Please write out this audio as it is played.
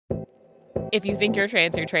If you think you're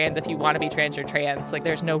trans, you're trans. If you want to be trans, you're trans. Like,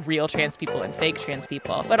 there's no real trans people and fake trans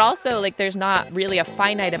people. But also, like, there's not really a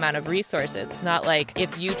finite amount of resources. It's not like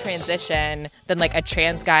if you transition, then, like, a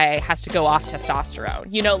trans guy has to go off testosterone.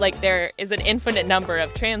 You know, like, there is an infinite number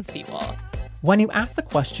of trans people. When you ask the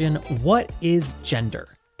question, what is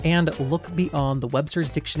gender? And look beyond the Webster's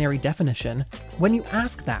Dictionary definition, when you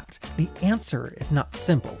ask that, the answer is not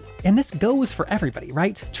simple. And this goes for everybody,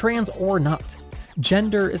 right? Trans or not.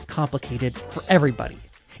 Gender is complicated for everybody.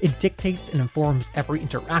 It dictates and informs every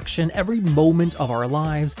interaction, every moment of our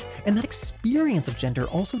lives, and that experience of gender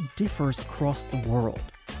also differs across the world.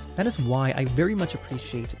 That is why I very much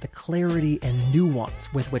appreciate the clarity and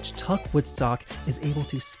nuance with which Tuck Woodstock is able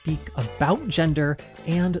to speak about gender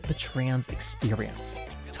and the trans experience.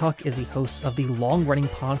 Tuck is the host of the long-running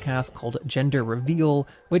podcast called Gender Reveal,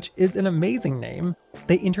 which is an amazing name.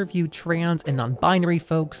 They interview trans and non-binary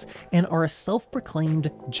folks and are a self-proclaimed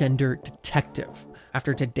gender detective.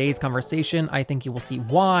 After today's conversation, I think you will see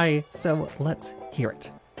why, so let's hear it.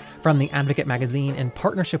 From The Advocate magazine in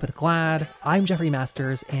partnership with GLAAD, I'm Jeffrey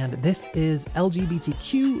Masters, and this is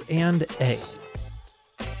LGBTQ&A.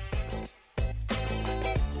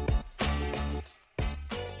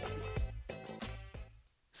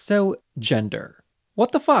 So, gender.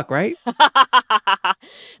 What the fuck, right?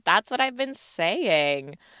 That's what I've been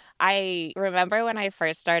saying. I remember when I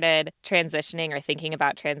first started transitioning or thinking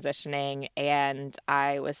about transitioning, and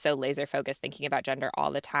I was so laser focused thinking about gender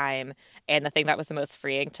all the time. And the thing that was the most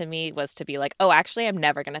freeing to me was to be like, oh, actually, I'm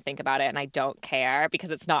never going to think about it and I don't care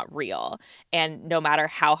because it's not real. And no matter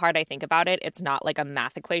how hard I think about it, it's not like a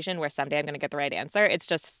math equation where someday I'm going to get the right answer. It's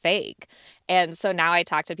just fake. And so now I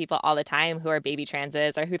talk to people all the time who are baby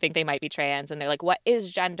transes or who think they might be trans. And they're like, what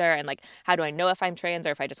is gender? And like, how do I know if I'm trans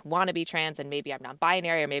or if I just want to be trans? And maybe I'm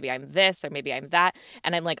non-binary or maybe I'm this or maybe I'm that.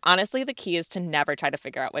 And I'm like, honestly, the key is to never try to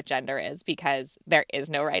figure out what gender is because there is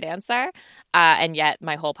no right answer. And yet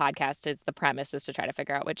my whole podcast is the premise is to try to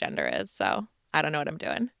figure out what gender is. So I don't know what I'm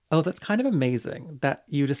doing. Oh, that's kind of amazing that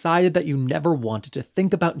you decided that you never wanted to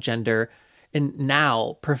think about gender. And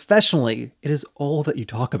now, professionally, it is all that you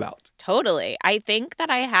talk about. Totally. I think that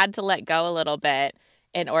I had to let go a little bit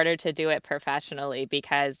in order to do it professionally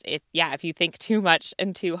because if you think too much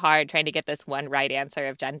and too hard trying to get this one right answer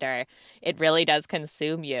of gender, it really does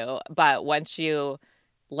consume you. But once you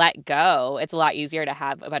let go, it's a lot easier to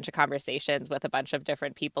have a bunch of conversations with a bunch of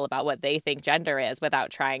different people about what they think gender is without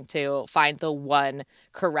trying to find the one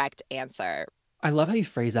correct answer. I love how you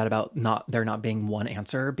phrase that about there not being one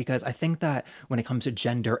answer, because I think that when it comes to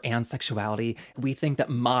gender and sexuality, we think that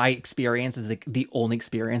my experience is the only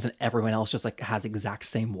experience and everyone else just like has exact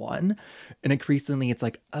same one. And increasingly it's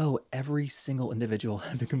like, oh, every single individual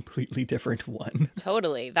has a completely different one.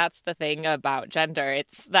 Totally. That's the thing about gender.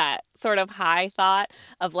 It's that sort of high thought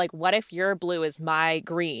of like, what if your blue is my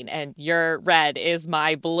green and your red is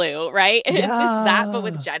my blue, right? Yeah. It's that, but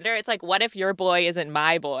with gender, it's like, what if your boy isn't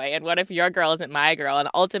my boy and what if your girl isn't my girl? And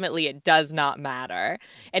ultimately it does not matter.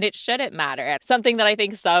 And it shouldn't matter. Something that I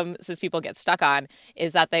think some cis people get stuck on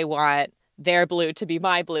is that they want their blue to be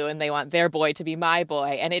my blue and they want their boy to be my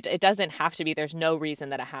boy. And it doesn't have to be. There's no reason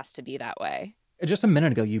that it has to be that way. Just a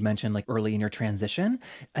minute ago, you mentioned like early in your transition.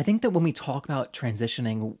 I think that when we talk about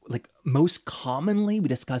transitioning, like most commonly we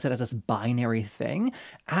discuss it as this binary thing.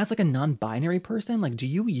 As like a non-binary person, like do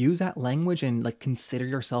you use that language and like consider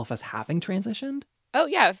yourself as having transitioned? Oh,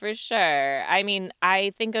 yeah, for sure. I mean,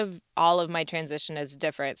 I think of all of my transition as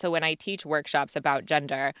different. So when I teach workshops about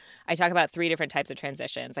gender, I talk about 3 different types of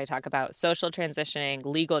transitions. I talk about social transitioning,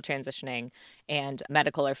 legal transitioning, and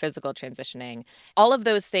medical or physical transitioning. All of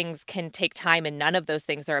those things can take time, and none of those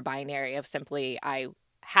things are a binary of simply I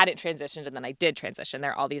hadn't transitioned and then I did transition.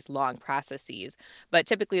 There are all these long processes. But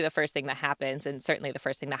typically the first thing that happens, and certainly the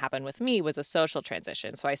first thing that happened with me, was a social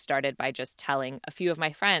transition. So I started by just telling a few of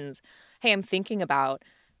my friends, hey, I'm thinking about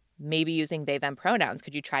maybe using they, them pronouns.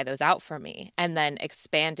 Could you try those out for me? And then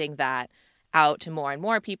expanding that out to more and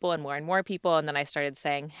more people and more and more people. And then I started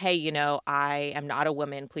saying, hey, you know, I am not a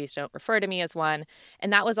woman. Please don't refer to me as one.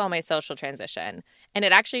 And that was all my social transition. And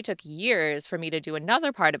it actually took years for me to do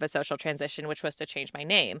another part of a social transition, which was to change my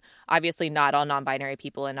name. Obviously, not all non-binary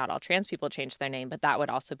people and not all trans people change their name, but that would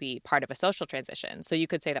also be part of a social transition. So you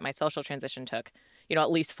could say that my social transition took,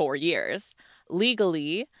 at least 4 years.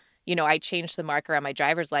 Legally, I changed the marker on my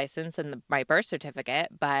driver's license and my birth certificate,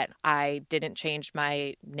 but I didn't change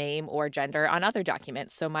my name or gender on other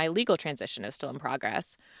documents. So my legal transition is still in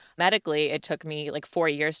progress. Medically, it took me like 4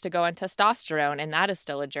 years to go on testosterone, and that is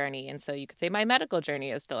still a journey. And so you could say my medical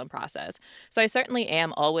journey is still in process. So I certainly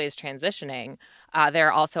am always transitioning. There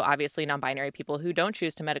are also obviously non-binary people who don't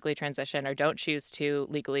choose to medically transition or don't choose to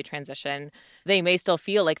legally transition. They may still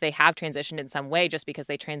feel like they have transitioned in some way just because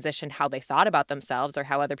they transitioned how they thought about themselves or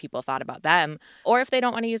how other people thought about them. Or if they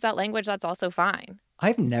don't want to use that language, that's also fine.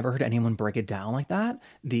 I've never heard anyone break it down like that,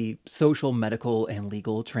 the social, medical, and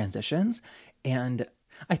legal transitions. And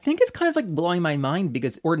I think it's kind of like blowing my mind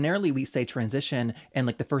because ordinarily we say transition and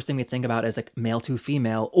like the first thing we think about is like male to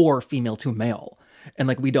female or female to male. And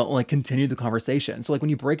like we don't like continue the conversation. So like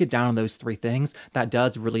when you break it down on those three things, that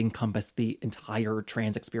does really encompass the entire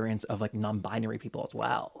trans experience of like non-binary people as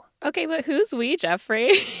well. Okay, but who's we,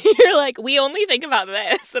 Jeffrey? You're like, we only think about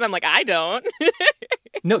this. And I'm like, I don't.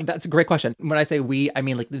 No, that's a great question. When I say we, I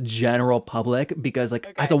mean like the general public, because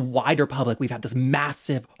like as a wider public, we've had this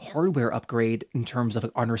massive hardware upgrade in terms of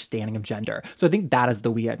like, understanding of gender. So I think that is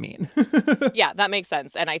the we I mean. Yeah, that makes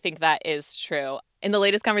sense. And I think that is true. In the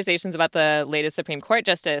latest conversations about the latest Supreme Court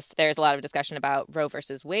justice, there's a lot of discussion about Roe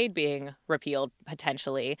versus Wade being repealed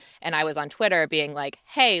potentially. And I was on Twitter being like,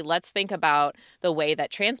 hey, let's think about the way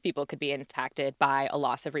that trans people could be impacted by a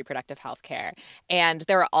loss of reproductive health care. And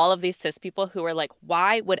there are all of these cis people who are like,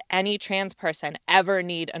 why would any trans person ever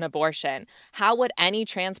need an abortion? How would any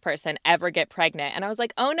trans person ever get pregnant? And I was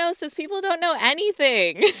like, oh no, cis people don't know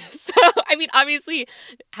anything. So, I mean, obviously,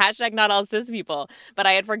 hashtag not all cis people, but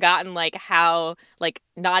I had forgotten like how like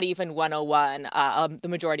not even 101 the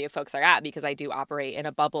majority of folks are at, because I do operate in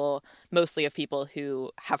a bubble mostly of people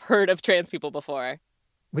who have heard of trans people before.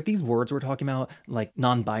 With these words we're talking about, like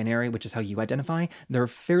non-binary, which is how you identify, they're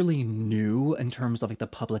fairly new in terms of like the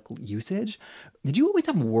public usage. Did you always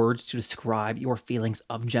have words to describe your feelings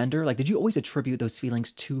of gender? Like, did you always attribute those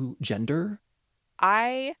feelings to gender?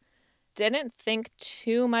 I didn't think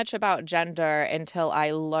too much about gender until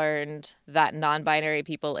I learned that non-binary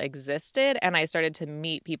people existed and I started to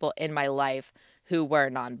meet people in my life who were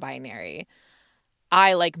non-binary.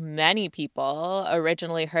 I, like many people,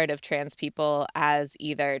 originally heard of trans people as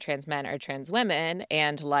either trans men or trans women,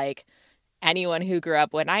 and like anyone who grew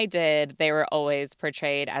up when I did, they were always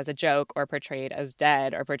portrayed as a joke or portrayed as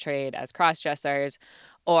dead or portrayed as cross-dressers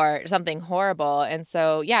or something horrible. And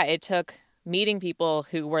so, yeah, it took meeting people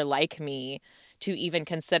who were like me to even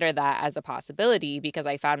consider that as a possibility, because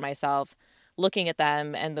I found myself looking at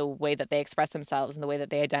them and the way that they express themselves and the way that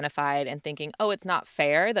they identified and thinking, oh, it's not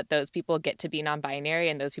fair that those people get to be non-binary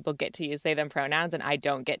and those people get to use they, them pronouns and I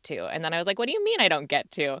don't get to. And then I was like, what do you mean I don't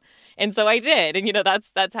get to? And so I did. And,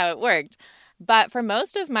 that's how it worked. But for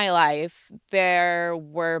most of my life, there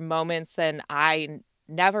were moments that I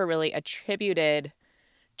never really attributed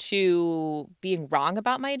to being wrong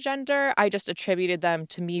about my gender. I just attributed them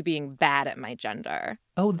to me being bad at my gender.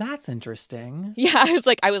 Oh, that's interesting. Yeah, I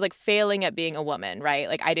was like failing at being a woman, right?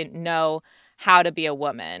 Like I didn't know how to be a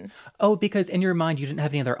woman. Oh, because in your mind, you didn't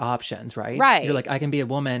have any other options, right? Right. You're like, I can be a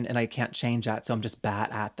woman and I can't change that, so I'm just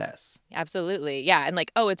bad at this. Absolutely. Yeah. And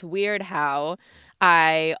like, oh, it's weird how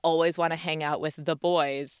I always want to hang out with the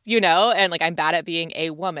boys, and like I'm bad at being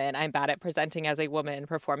a woman. I'm bad at presenting as a woman,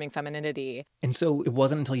 performing femininity. And so it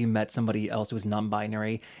wasn't until you met somebody else who was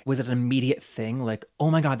non-binary, was it an immediate thing like,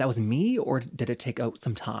 oh my God, that was me? Or did it take out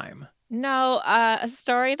some time? No, a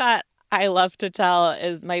story that I love to tell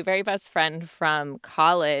is my very best friend from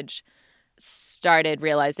college started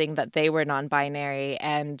realizing that they were non-binary.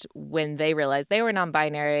 And when they realized they were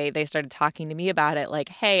non-binary, they started talking to me about it like,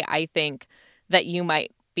 hey, I think that you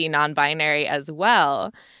might be non-binary as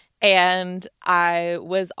well. And I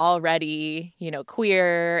was already,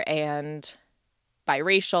 queer and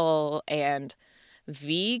biracial and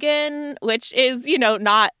vegan, which is,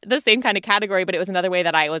 not the same kind of category, but it was another way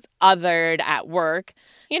that I was othered at work,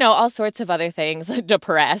 all sorts of other things,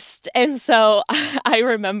 depressed. And so I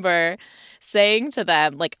remember saying to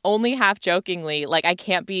them, like only half jokingly, like I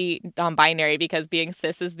can't be non-binary because being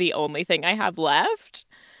cis is the only thing I have left,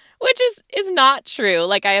 which is not true.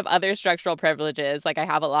 Like I have other structural privileges. Like I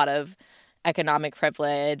have a lot of economic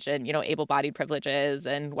privilege and, able-bodied privileges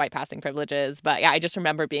and white passing privileges. But yeah, I just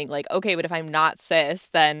remember being like, okay, but if I'm not cis,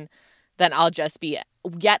 then I'll just be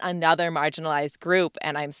yet another marginalized group.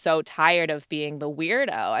 And I'm so tired of being the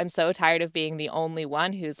weirdo. I'm so tired of being the only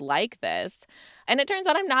one who's like this. And it turns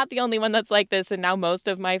out I'm not the only one that's like this. And now most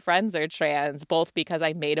of my friends are trans, both because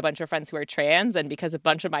I made a bunch of friends who are trans and because a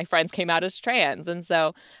bunch of my friends came out as trans. And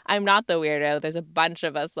so I'm not the weirdo. There's a bunch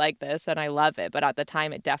of us like this and I love it. But at the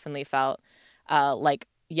time, it definitely felt like,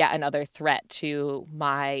 yet another threat to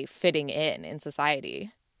my fitting in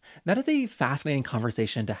society. That is a fascinating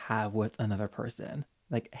conversation to have with another person.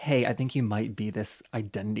 Like, hey, I think you might be this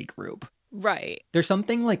identity group. Right. There's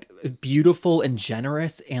something like beautiful and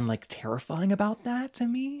generous and like terrifying about that to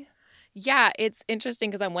me. Yeah, it's interesting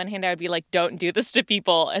because on one hand, I would be like, don't do this to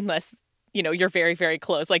people unless, you're very, very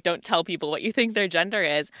close. Like, don't tell people what you think their gender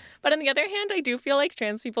is. But on the other hand, I do feel like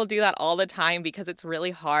trans people do that all the time because it's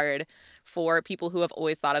really hard for people who have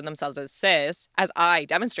always thought of themselves as cis, as I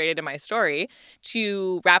demonstrated in my story,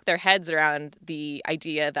 to wrap their heads around the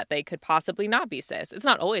idea that they could possibly not be cis. It's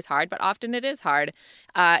not always hard, but often it is hard,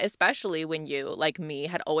 especially when you, like me,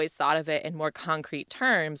 had always thought of it in more concrete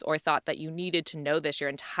terms or thought that you needed to know this your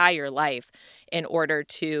entire life in order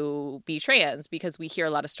to be trans, because we hear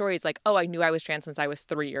a lot of stories like, oh, I knew I was trans since I was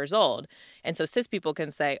 3 years old. And so cis people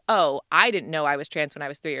can say, oh, I didn't know I was trans when I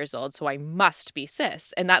was 3 years old, so I must be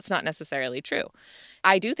cis. And that's not necessarily true.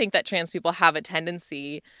 I do think that trans people have a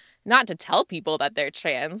tendency not to tell people that they're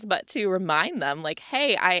trans, but to remind them like,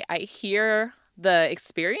 hey, I hear the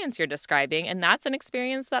experience you're describing, and that's an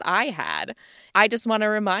experience that I had. I just want to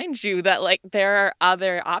remind you that like there are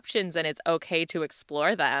other options and it's okay to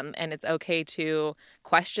explore them, and it's okay to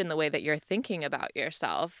question the way that you're thinking about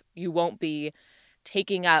yourself. You won't be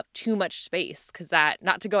taking up too much space, because that,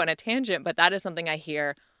 not to go on a tangent, but that is something I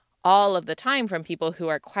hear all of the time from people who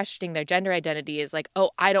are questioning their gender identity is like,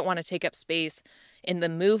 oh, I don't want to take up space in the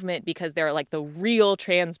movement because they're like the real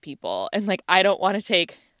trans people. And like, I don't want to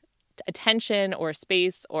take attention or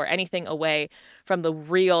space or anything away from the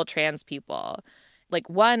real trans people. Like,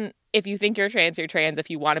 one, if you think you're trans, you're trans.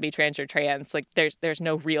 If you want to be trans, you're trans. Like, there's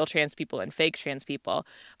no real trans people and fake trans people.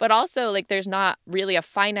 But also, like, there's not really a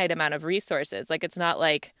finite amount of resources. Like, it's not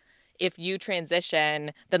like if you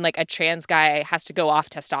transition, then like a trans guy has to go off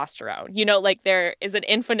testosterone. Like there is an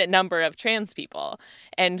infinite number of trans people.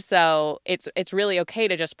 And so it's really okay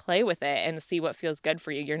to just play with it and see what feels good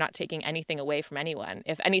for you. You're not taking anything away from anyone.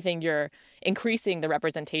 If anything, you're increasing the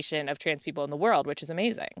representation of trans people in the world, which is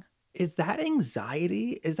amazing. Is that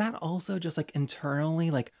anxiety? Is that also just like internally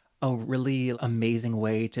like a really amazing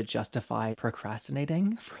way to justify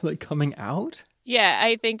procrastinating for like coming out? Yeah,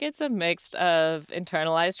 I think it's a mix of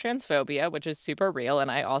internalized transphobia, which is super real, and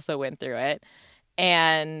I also went through it,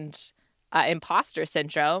 and imposter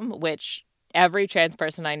syndrome, which every trans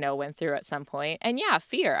person I know went through at some point. And yeah,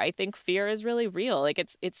 fear. I think fear is really real. Like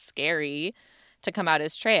it's scary to come out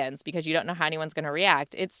as trans because you don't know how anyone's going to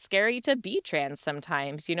react. It's scary to be trans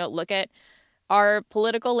sometimes. Look at our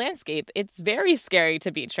political landscape. It's very scary to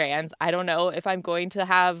be trans. I don't know if I'm going to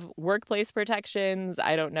have workplace protections.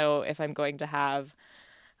 I don't know if I'm going to have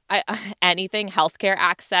anything, healthcare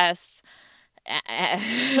access.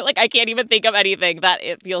 Like, I can't even think of anything that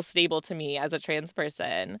it feels stable to me as a trans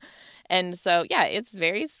person. And so, yeah, it's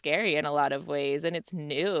very scary in a lot of ways, and it's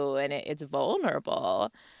new and it's vulnerable.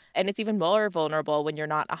 And it's even more vulnerable when you're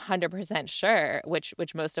not 100% sure, which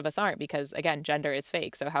most of us aren't because, again, gender is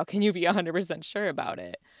fake. So how can you be 100% sure about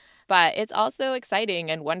it? But it's also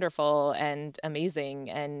exciting and wonderful and amazing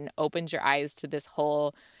and opens your eyes to this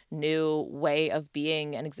whole new way of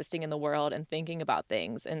being and existing in the world and thinking about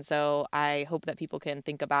things. And so I hope that people can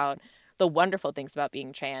think about the wonderful things about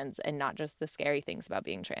being trans and not just the scary things about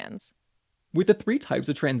being trans. With the 3 types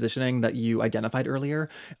of transitioning that you identified earlier,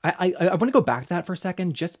 I want to go back to that for a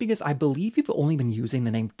second, just because I believe you've only been using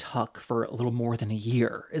the name Tuck for a little more than a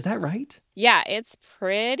year. Is that right? Yeah, it's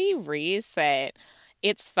pretty recent.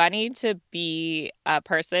 It's funny to be a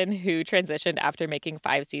person who transitioned after making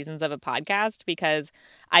 5 seasons of a podcast because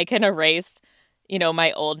I can erase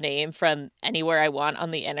my old name from anywhere I want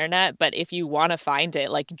on the internet. But if you want to find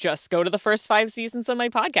it, like, just go to the first 5 seasons of my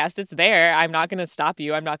podcast. It's there. I'm not going to stop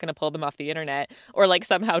you. I'm not going to pull them off the internet or like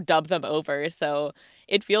somehow dub them over. So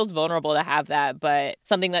it feels vulnerable to have that. But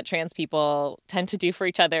something that trans people tend to do for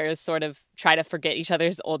each other is sort of try to forget each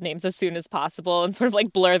other's old names as soon as possible and sort of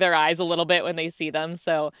like blur their eyes a little bit when they see them.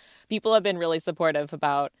 So people have been really supportive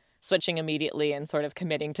about switching immediately and sort of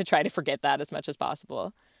committing to try to forget that as much as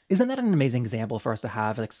possible. Isn't that an amazing example for us to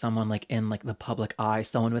have, like, someone like in like the public eye,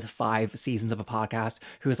 someone with 5 seasons of a podcast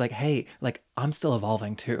who is like, hey, like, I'm still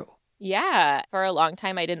evolving too. Yeah. For a long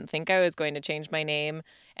time, I didn't think I was going to change my name.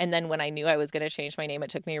 And then when I knew I was going to change my name, it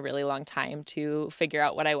took me a really long time to figure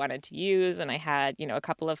out what I wanted to use. And I had, a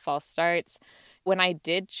couple of false starts. When I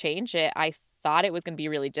did change it, I thought it was going to be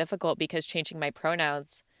really difficult because changing my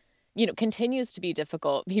pronouns, continues to be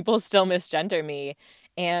difficult. People still misgender me.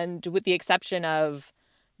 And with the exception of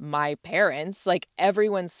my parents. Like,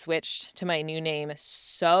 everyone switched to my new name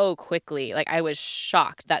so quickly. Like, I was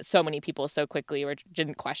shocked that so many people so quickly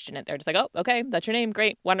didn't question it. They're just like, oh, okay, that's your name.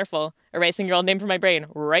 Great. Wonderful. Erasing your old name from my brain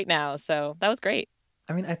right now. So that was great.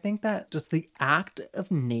 I mean, I think that just the act of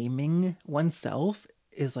naming oneself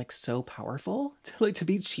is like so powerful to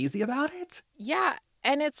be cheesy about it. Yeah.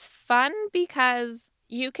 And it's fun because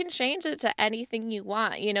you can change it to anything you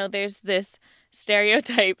want. You know, there's this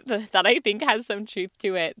stereotype that I think has some truth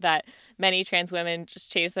to it, that many trans women just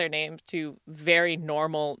change their names to very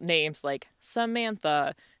normal names like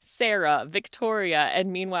Samantha, Sarah, Victoria,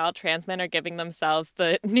 and meanwhile trans men are giving themselves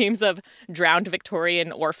the names of drowned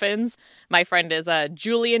Victorian orphans. My friend is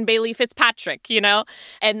Julian Bailey Fitzpatrick, you know?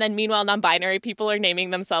 And then meanwhile non-binary people are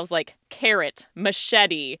naming themselves like Carrot,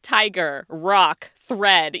 Machete, Tiger, Rock,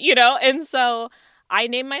 Thread, you know? And so I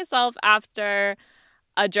named myself after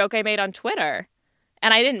a joke I made on Twitter,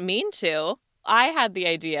 and I didn't mean to. I had the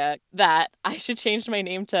idea that I should change my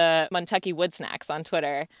name to Montucky Wood Snacks on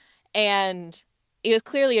Twitter, and it was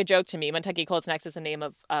clearly a joke to me. Montucky Cold Snacks is the name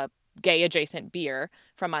of a gay-adjacent beer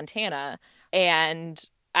from Montana, and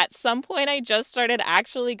at some point I just started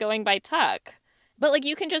actually going by Tuck. But, like,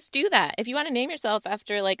 you can just do that. If you want to name yourself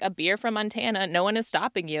after, like, a beer from Montana, no one is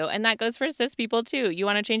stopping you, and that goes for cis people, too. You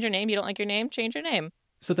want to change your name? You don't like your name? Change your name.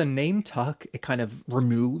 So the name Tuck, it kind of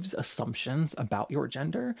removes assumptions about your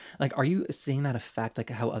gender. Like, are you seeing that affect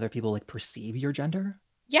like how other people like perceive your gender?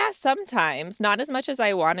 Yeah, sometimes. Not as much as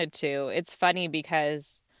I wanted to. It's funny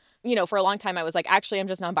because, you know, for a long time I was like, actually, I'm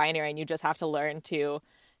just non-binary and you just have to learn to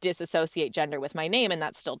disassociate gender with my name, and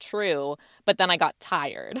that's still true. But then I got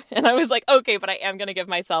tired and I was like, okay, but I am going to give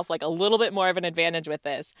myself like a little bit more of an advantage with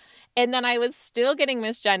this. And then I was still getting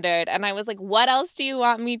misgendered and I was like, what else do you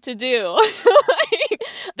want me to do? Like,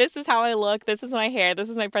 this is how I look, this is my hair, this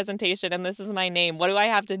is my presentation, and this is my name. What do I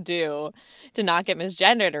have to do to not get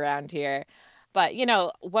misgendered around here? But, you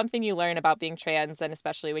know, one thing you learn about being trans, and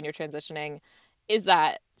especially when you're transitioning, is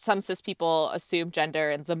that some cis people assume gender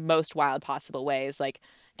in the most wild possible ways. Like,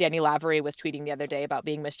 Danny Lavery was tweeting the other day about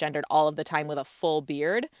being misgendered all of the time with a full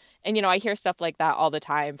beard. And, you know, I hear stuff like that all the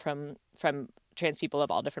time from trans people of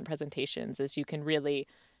all different presentations. Is you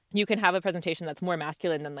can have a presentation that's more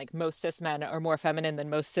masculine than like most cis men or more feminine than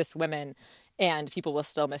most cis women, and people will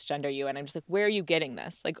still misgender you. And I'm just like, where are you getting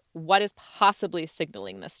this? Like, what is possibly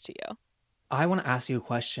signaling this to you? I want to ask you a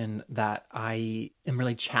question that I am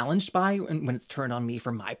really challenged by when it's turned on me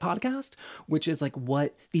for my podcast, which is like,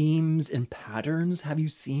 what themes and patterns have you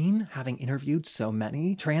seen having interviewed so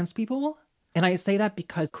many trans people? And I say that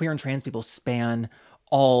because queer and trans people span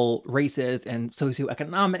all races and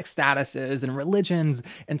socioeconomic statuses and religions.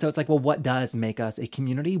 And so it's like, well, what does make us a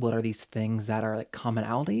community? What are these things that are like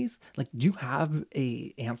commonalities? Like, do you have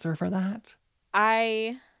a answer for that?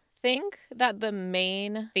 I think that the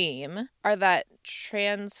main theme are that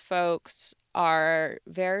trans folks are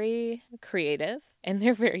very creative and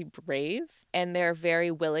they're very brave and they're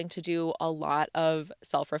very willing to do a lot of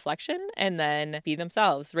self-reflection and then be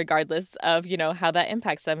themselves, regardless of, you know, how that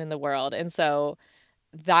impacts them in the world. And so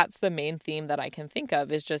that's the main theme that I can think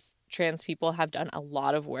of, is just trans people have done a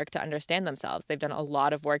lot of work to understand themselves. They've done a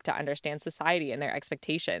lot of work to understand society and their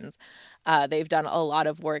expectations. They've done a lot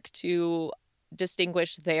of work to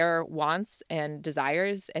distinguish their wants and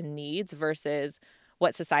desires and needs versus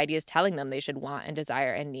what society is telling them they should want and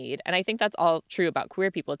desire and need. And I think that's all true about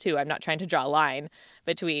queer people too. I'm not trying to draw a line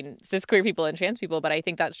between cis queer people and trans people, but I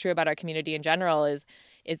think that's true about our community in general.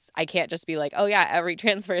 I can't just be like, oh yeah, every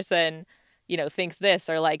trans person, you know, thinks this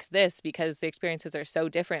or likes this, because the experiences are so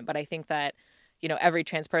different. But I think that, you know, every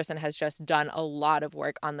trans person has just done a lot of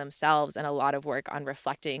work on themselves and a lot of work on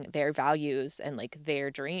reflecting their values and like their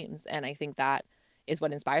dreams. And I think that is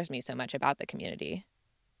what inspires me so much about the community.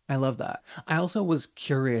 I love that. I also was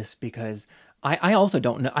curious because I also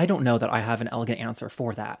don't know. I don't know that I have an elegant answer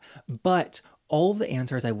for that, but all of the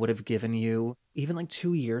answers I would have given you even like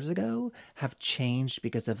 2 years ago have changed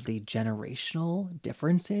because of the generational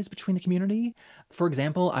differences between the community. For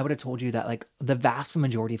example, I would have told you that like the vast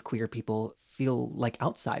majority of queer people feel like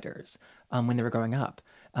outsiders when they were growing up.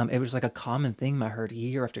 It was like a common thing I heard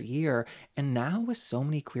year after year. And now with so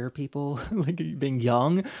many queer people like being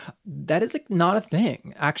young, that is like not a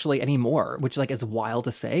thing actually anymore, which like is wild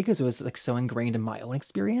to say because it was like so ingrained in my own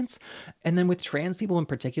experience. And then with trans people in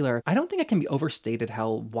particular, I don't think it can be overstated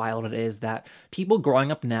how wild it is that people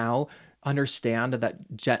growing up now understand that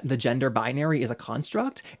the gender binary is a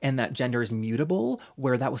construct and that gender is mutable,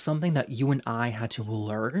 where that was something that you and I had to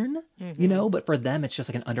learn, you know, but for them, it's just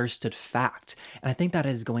like an understood fact. And I think that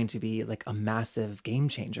is going to be like a massive game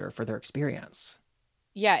changer for their experience.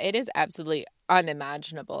 Yeah, it is absolutely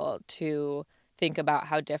unimaginable to think about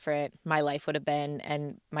how different my life would have been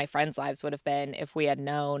and my friends' lives would have been if we had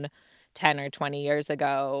known 10 or 20 years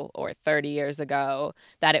ago or 30 years ago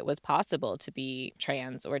that it was possible to be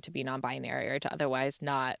trans or to be non-binary or to otherwise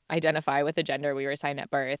not identify with the gender we were assigned at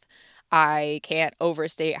birth. I can't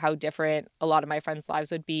overstate how different a lot of my friends'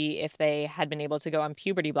 lives would be if they had been able to go on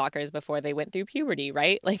puberty blockers before they went through puberty,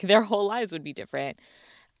 right? Like their whole lives would be different.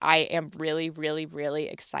 I am really, really, really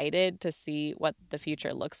excited to see what the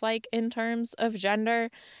future looks like in terms of gender,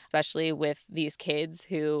 especially with these kids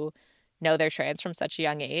who know they're trans from such a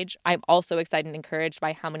young age. I'm also excited and encouraged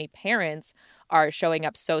by how many parents are showing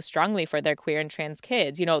up so strongly for their queer and trans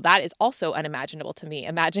kids. You know, that is also unimaginable to me.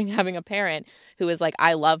 Imagine having a parent who is like,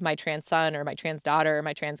 I love my trans son or my trans daughter or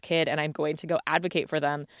my trans kid, and I'm going to go advocate for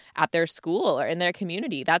them at their school or in their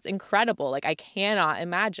community. That's incredible. Like, I cannot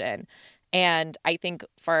imagine. And I think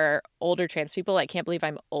for older trans people, I can't believe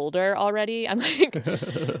I'm older already. I'm like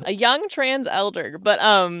a young trans elder. But,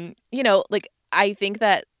 you know, like, I think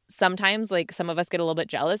that sometimes, like, some of us get a little bit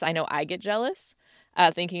jealous. I know I get jealous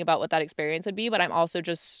thinking about what that experience would be. But I'm also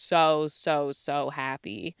just so, so, so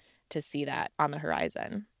happy to see that on the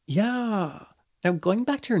horizon. Yeah. Now, going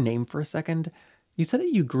back to your name for a second, you said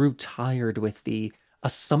that you grew tired with the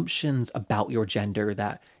assumptions about your gender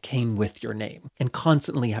that came with your name and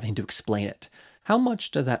constantly having to explain it. How much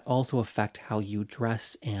does that also affect how you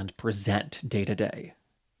dress and present day to day?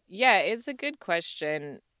 Yeah, it's a good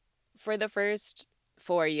question. For the first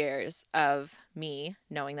 4 years of me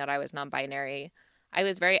knowing that I was non-binary, I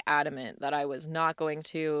was very adamant that I was not going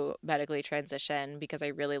to medically transition because I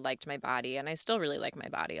really liked my body, and I still really like my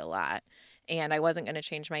body a lot. And I wasn't going to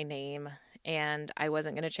change my name, and I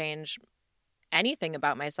wasn't going to change anything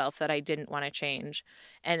about myself that I didn't want to change.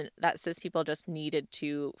 And that cis people just needed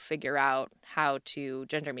to figure out how to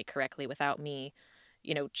gender me correctly without me,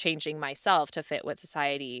 you know, changing myself to fit what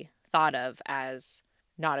society thought of as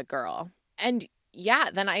not a girl. And yeah,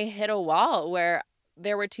 then I hit a wall where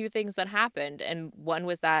there were two things that happened. And one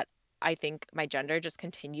was that I think my gender just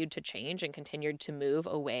continued to change and continued to move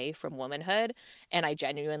away from womanhood. And I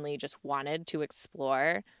genuinely just wanted to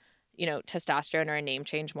explore, you know, testosterone or a name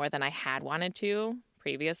change more than I had wanted to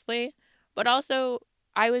previously. But also,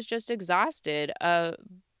 I was just exhausted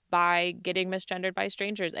by getting misgendered by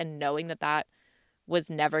strangers and knowing that that was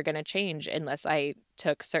never going to change unless I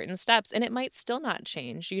took certain steps. And it might still not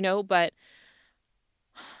change, you know, but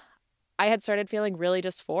I had started feeling really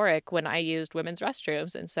dysphoric when I used women's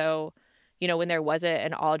restrooms. And so, you know, when there wasn't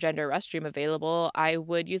an all-gender restroom available, I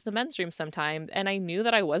would use the men's room sometimes. And I knew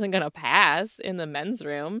that I wasn't going to pass in the men's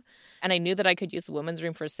room. And I knew that I could use the women's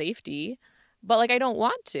room for safety. But, like, I don't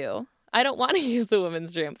want to. I don't want to use the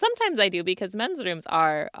women's room. Sometimes I do because men's rooms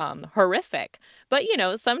are horrific. But, you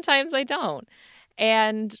know, sometimes I don't.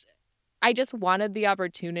 And I just wanted the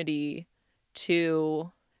opportunity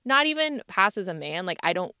to not even pass as a man. Like,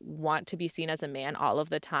 I don't want to be seen as a man all of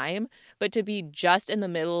the time, but to be just in the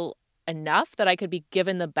middle enough that I could be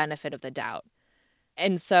given the benefit of the doubt.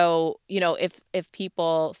 And so, you know, if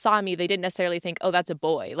people saw me, they didn't necessarily think, oh, that's a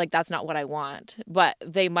boy. Like, that's not what I want. But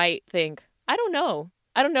they might think, I don't know.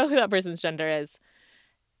 I don't know who that person's gender is.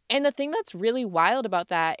 And the thing that's really wild about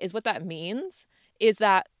that is what that means is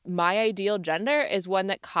that my ideal gender is one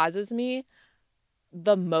that causes me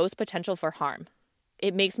the most potential for harm.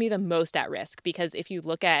 It makes me the most at risk because if you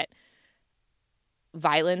look at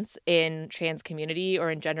violence in trans community or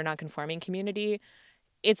in gender nonconforming community,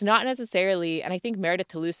 it's not necessarily, and I think Meredith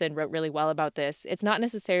Toulousan wrote really well about this, it's not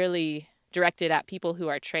necessarily directed at people who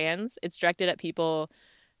are trans. It's directed at people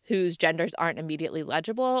whose genders aren't immediately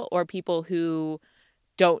legible or people who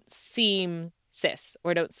don't seem cis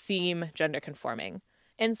or don't seem gender conforming.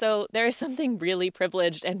 And so there is something really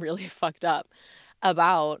privileged and really fucked up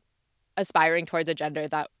about aspiring towards a gender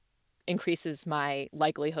that increases my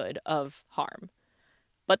likelihood of harm.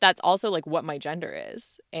 But that's also like what my gender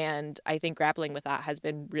is. And I think grappling with that has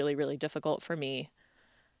been really, really difficult for me.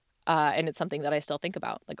 And it's something that I still think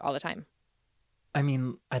about like all the time. I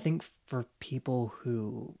mean, I think for people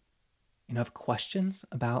who, you know, have questions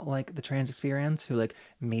about like the trans experience, who like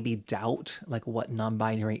maybe doubt like what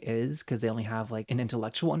non-binary is because they only have like an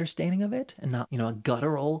intellectual understanding of it and not, you know, a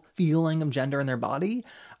guttural feeling of gender in their body.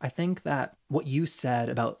 I think that what you said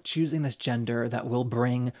about choosing this gender that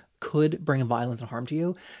could bring violence and harm to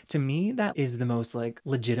you, to me, that is the most like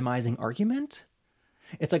legitimizing argument.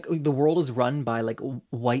 It's like the world is run by like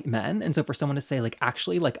white men. And so for someone to say like,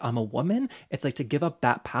 actually, like I'm a woman, it's like to give up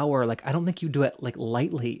that power. Like, I don't think you do it like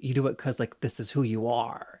lightly. You do it because like, this is who you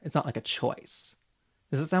are. It's not like a choice.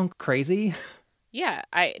 Does it sound crazy? Yeah,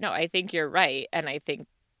 I think you're right. And I think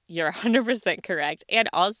you're 100% correct. And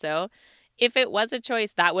also, if it was a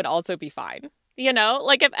choice, that would also be fine. You know,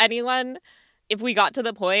 like if we got to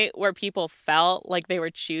the point where people felt like they were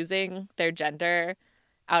choosing their gender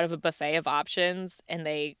out of a buffet of options and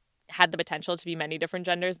they had the potential to be many different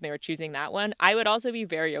genders and they were choosing that one, I would also be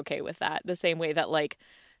very okay with that. The same way that like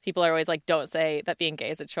people are always like, don't say that being gay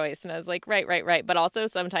is a choice. And I was like, right. But also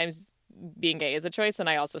sometimes being gay is a choice. And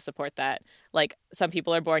I also support that. Like some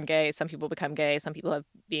people are born gay, some people become gay, some people have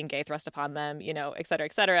being gay thrust upon them, you know, et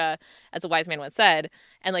cetera, as a wise man once said.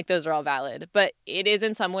 And like those are all valid. But it is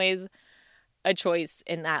in some ways a choice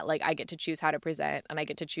in that like I get to choose how to present and I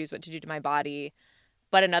get to choose what to do to my body.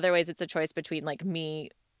 But in other ways, it's a choice between like me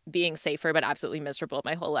being safer but absolutely miserable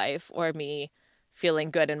my whole life, or me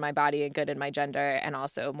feeling good in my body and good in my gender and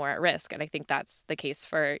also more at risk. And I think that's the case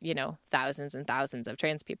for, you know, thousands and thousands of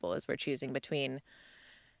trans people, is we're choosing between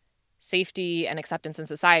safety and acceptance in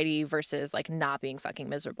society versus like not being fucking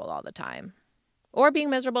miserable all the time. Or being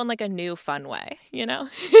miserable in like a new fun way, you know?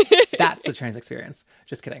 That's the trans experience.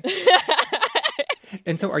 Just kidding.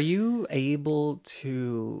 And so are you able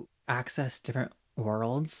to access different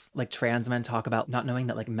worlds? Like trans men talk about not knowing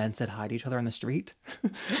that like men said hi to each other on the street.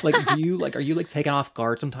 Like are you like taken off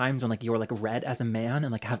guard sometimes when like you're like read as a man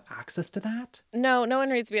and like have access to that? No one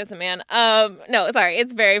reads me as a man. No, sorry.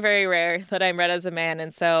 It's very, very rare that I'm read as a man.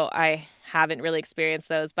 And so I haven't really experienced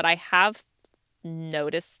those, but I have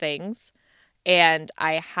noticed things. And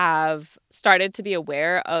I have started to be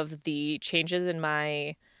aware of the changes in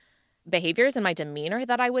my behaviors and my demeanor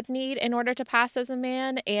that I would need in order to pass as a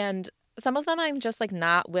man. And some of them I'm just like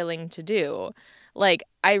not willing to do. Like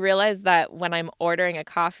I realize that when I'm ordering a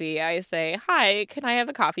coffee, I say, "Hi, can I have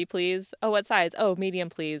a coffee, please? Oh, what size? Oh, medium,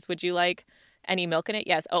 please. Would you like any milk in it?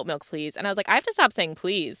 Yes, oat milk, please." And I was like, I have to stop saying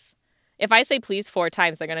please. If I say please 4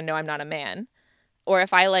 times, they're going to know I'm not a man. Or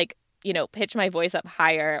if I like, you know, pitch my voice up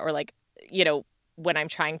higher, or like, you know, when I'm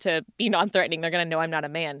trying to be non-threatening, they're going to know I'm not a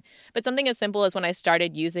man. But something as simple as when I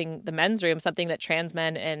started using the men's room, something that trans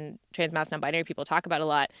men and trans mass non-binary people talk about a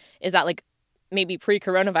lot is that like maybe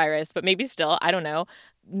pre-coronavirus, but maybe still, I don't know,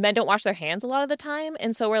 men don't wash their hands a lot of the time.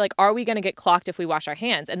 And so we're like, are we going to get clocked if we wash our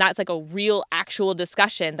hands? And that's like a real actual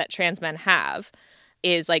discussion that trans men have,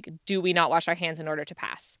 is like, do we not wash our hands in order to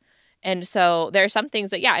pass? And so there are some things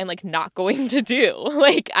that, yeah, I'm like not going to do.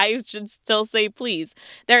 Like I should still say please.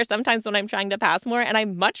 There are some times when I'm trying to pass more and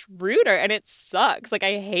I'm much ruder and it sucks. Like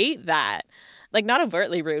I hate that. Like not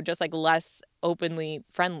overtly rude, just like less openly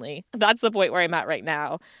friendly. That's the point where I'm at right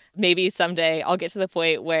now. Maybe someday I'll get to the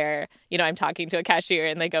point where, you know, I'm talking to a cashier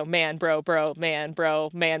and they go, man, bro, man, bro,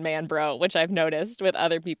 man, bro, which I've noticed with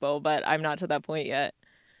other people, but I'm not to that point yet.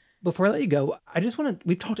 Before I let you go, I just want to,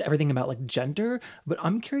 we've talked everything about like gender, but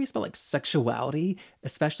I'm curious about like sexuality,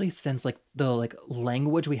 especially since like the like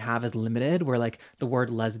language we have is limited, where like the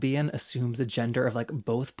word lesbian assumes the gender of like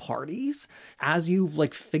both parties. As you've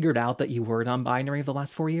like figured out that you were non-binary the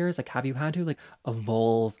last 4 years, like have you had to like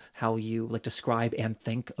evolve how you like describe and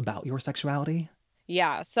think about your sexuality?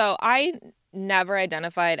 Yeah, so I never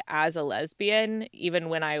identified as a lesbian, even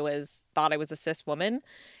when I thought I was a cis woman.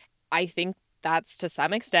 I think that's to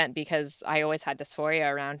some extent because I always had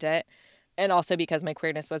dysphoria around it, and also because my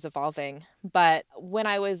queerness was evolving. But when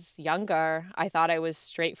I was younger, I thought I was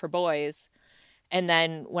straight for boys. And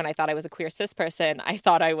then when I thought I was a queer cis person, I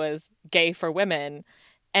thought I was gay for women.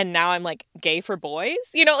 And now I'm like gay for boys.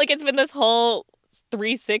 You know, like it's been this whole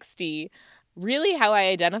 360. Really how I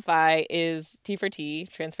identify is T for T,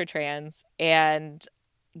 trans for trans, and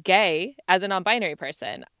gay as a non-binary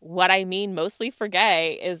person. What I mean mostly for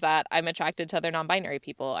gay is that I'm attracted to other non-binary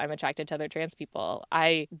people. I'm attracted to other trans people.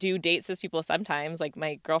 I do date cis people sometimes, like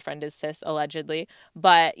my girlfriend is cis allegedly,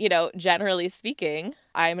 but you know, generally speaking,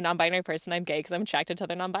 I'm a non-binary person. I'm gay because I'm attracted to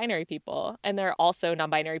other non-binary people. And there are also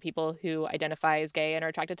non-binary people who identify as gay and are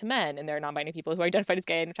attracted to men, and there are non-binary people who are identified as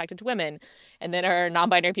gay and attracted to women, and then there are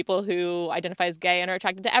non-binary people who identify as gay and are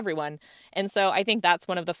attracted to everyone. And so I think that's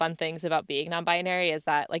one of the fun things about being non-binary, is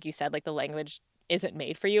that, like you said, like the language isn't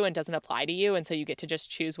made for you and doesn't apply to you, and so you get to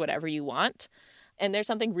just choose whatever you want. And there's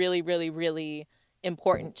something really, really, really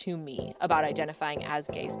important to me about identifying as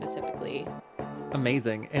gay specifically.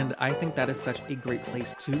 Amazing. And I think that is such a great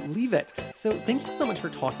place to leave it. So thank you so much for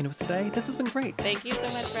talking to us today. This has been great. Thank you so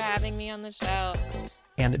much for having me on the show.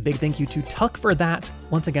 And a big thank you to Tuck for that.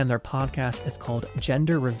 Once again, their podcast is called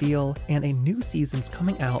Gender Reveal, and a new season's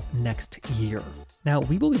coming out next year. Now,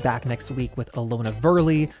 we will be back next week with Alona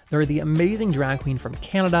Verley. They're the amazing drag queen from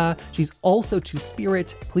Canada. She's also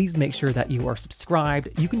Two-Spirit. Please make sure that you are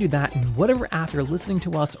subscribed. You can do that in whatever app you're listening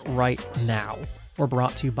to us right now. We're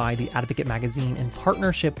brought to you by The Advocate Magazine in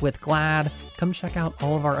partnership with GLAAD. Come check out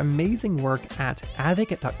all of our amazing work at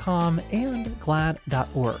advocate.com and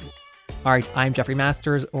glad.org. All right, I'm Jeffrey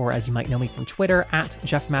Masters, or as you might know me from Twitter,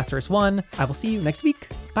 @JeffMasters1. I will see you next week.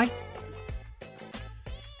 Bye.